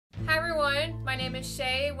Hi everyone, my name is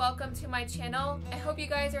Shay. Welcome to my channel. I hope you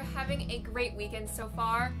guys are having a great weekend so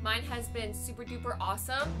far. Mine has been super duper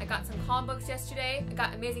awesome. I got some comic books yesterday. I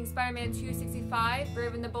got Amazing Spider-Man 265,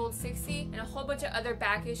 Brave and the Bold 60, and a whole bunch of other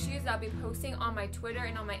back issues that I'll be posting on my Twitter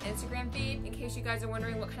and on my Instagram feed. In case you guys are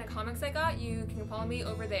wondering what kind of comics I got, you can follow me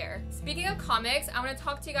over there. Speaking of comics, I want to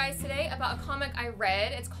talk to you guys today about a comic I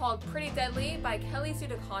read. It's called Pretty Deadly by Sue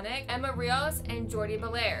DeConnick, Emma Rios, and Jordie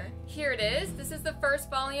Bellaire. Here it is. This is the first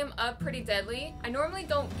volume of Pretty Deadly. I normally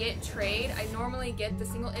don't get trade. I normally get the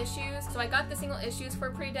single issues. So I got the single issues for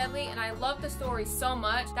Pretty Deadly and I love the story so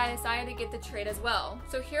much that I decided to get the trade as well.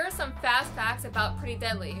 So here are some fast facts about Pretty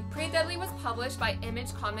Deadly. Pretty Deadly was published by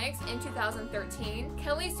Image Comics in 2013.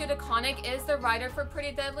 Sue DeConnick is the writer for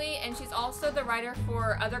Pretty Deadly and she's also the writer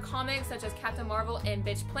for other comics such as Captain Marvel and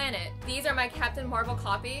Bitch Planet. These are my Captain Marvel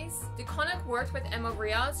copies. DeConnick worked with Emma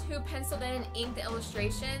Rios, who penciled in and inked the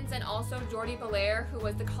illustrations, and also Jordie Bellaire, who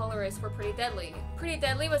was the colorist for Pretty Deadly. Pretty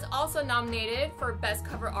Deadly was also nominated for Best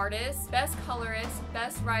Cover Artist, Best Colorist,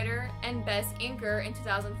 Best Writer, and Best Inker in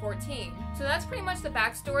 2014. So that's pretty much the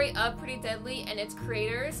backstory of Pretty Deadly and its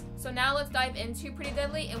creators. So now let's dive into Pretty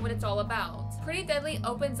Deadly and what it's all about. Pretty Deadly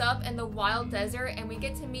opens up in the wild desert and we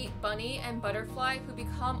get to meet Bunny and Butterfly, who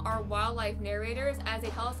become our wildlife narrators as they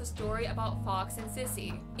tell us a story about Fox and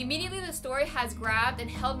Sissy. Immediately the story has grabbed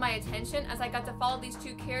and held my attention as I got to follow these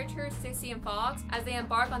two characters, Sissy and Fox, as they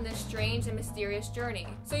embark on this strange and mysterious journey.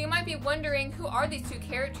 So you might be wondering, who are these two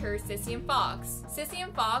characters, Sissy and Fox? Sissy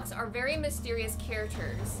and Fox are very mysterious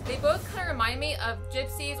characters. They both kind of remind me of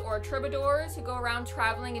gypsies or troubadours who go around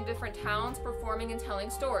traveling in different towns performing and telling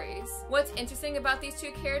stories. What's interesting about these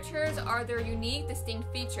two characters are their unique,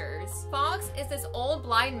 distinct features. Fox is this old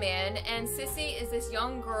blind man and Sissy is this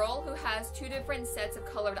young girl who has two different sets of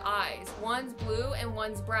colored eyes. One's blue and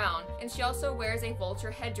one's brown, and she also wears a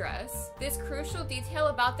vulture headdress. This crucial detail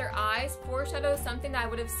about their eyes foreshadows something that I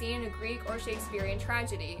would have seen in a Greek or Shakespearean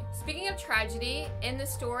tragedy. Speaking of tragedy, in the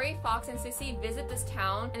story, Fox and Sissy visit this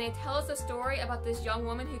town and they tell us a story about this young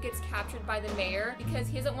woman who gets captured by the mayor because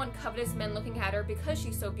he doesn't want covetous men looking at her because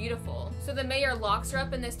she's so beautiful. So the mayor locks her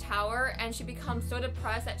up in this tower and she becomes so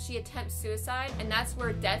depressed that she attempts suicide, and that's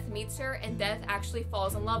where Death meets her and Death actually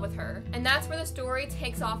falls in love with her. And that's where the story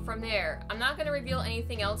takes off from there. I'm not going to reveal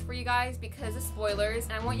anything else for you guys because of spoilers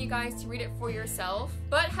and I want you guys to read it for yourself.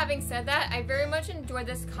 But having said that, I very much enjoyed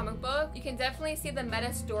this comic book. You can definitely see the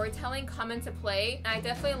meta storytelling come into play, and I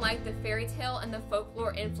definitely like the fairy tale and the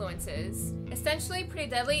folklore influences. Essentially, Pretty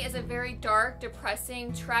Deadly is a very dark,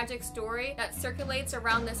 depressing, tragic story that circulates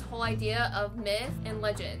around this whole idea of myth and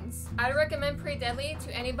legends. I would recommend Pretty Deadly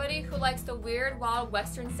to anybody who likes the weird, wild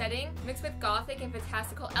western setting mixed with gothic and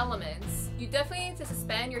fantastical elements. You definitely need to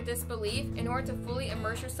suspend your disbelief in order to fully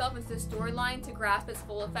immerse yourself into the storyline to grasp its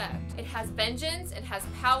full effect. It has vengeance, it has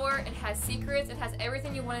power, it has secrets, it has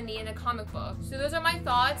everything you want to need in a comic book. So those are my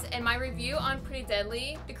thoughts and my review on Pretty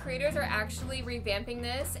Deadly. The creators are actually revamping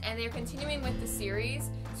this and they're continuing with the series,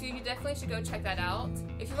 so you definitely should go check that out.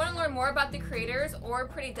 If you want to learn more about the creators or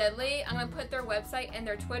Pretty Deadly, I'm going to put their website and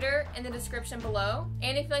their Twitter in the description below.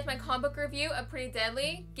 And if you like my comic book review of Pretty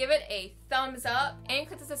Deadly, give it a thumbs up and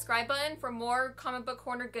click the subscribe button for more comic book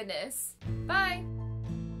corner goodness. Bye!